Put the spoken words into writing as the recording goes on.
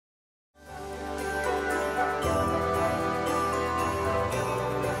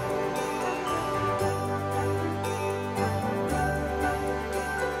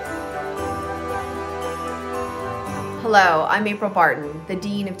Hello, I'm April Barton, the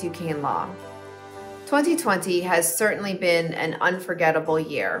Dean of Duquesne Law. 2020 has certainly been an unforgettable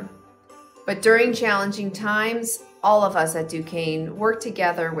year, but during challenging times, all of us at Duquesne work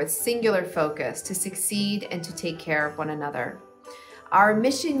together with singular focus to succeed and to take care of one another. Our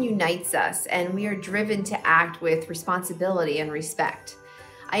mission unites us, and we are driven to act with responsibility and respect.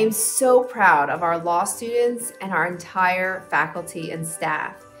 I am so proud of our law students and our entire faculty and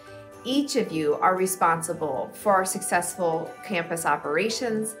staff. Each of you are responsible for our successful campus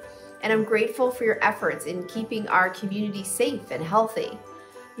operations, and I'm grateful for your efforts in keeping our community safe and healthy.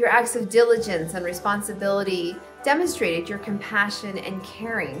 Your acts of diligence and responsibility demonstrated your compassion and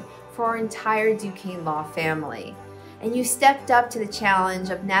caring for our entire Duquesne Law family. And you stepped up to the challenge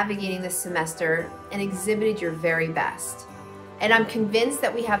of navigating this semester and exhibited your very best. And I'm convinced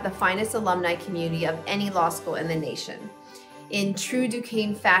that we have the finest alumni community of any law school in the nation. In true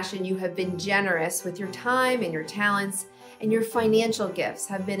Duquesne fashion, you have been generous with your time and your talents, and your financial gifts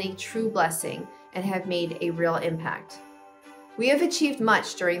have been a true blessing and have made a real impact. We have achieved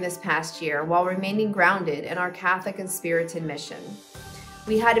much during this past year while remaining grounded in our Catholic and spirited mission.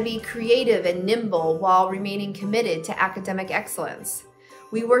 We had to be creative and nimble while remaining committed to academic excellence.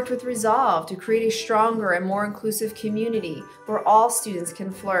 We worked with resolve to create a stronger and more inclusive community where all students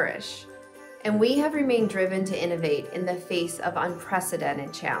can flourish. And we have remained driven to innovate in the face of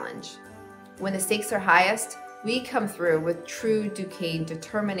unprecedented challenge. When the stakes are highest, we come through with true Duquesne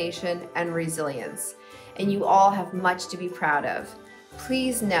determination and resilience, and you all have much to be proud of.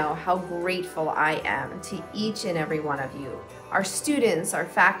 Please know how grateful I am to each and every one of you, our students, our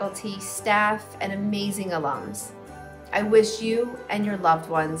faculty, staff, and amazing alums. I wish you and your loved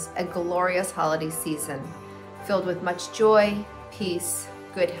ones a glorious holiday season filled with much joy, peace,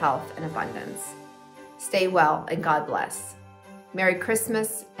 good health, and abundance. Stay well and God bless. Merry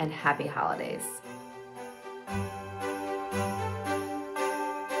Christmas and Happy Holidays.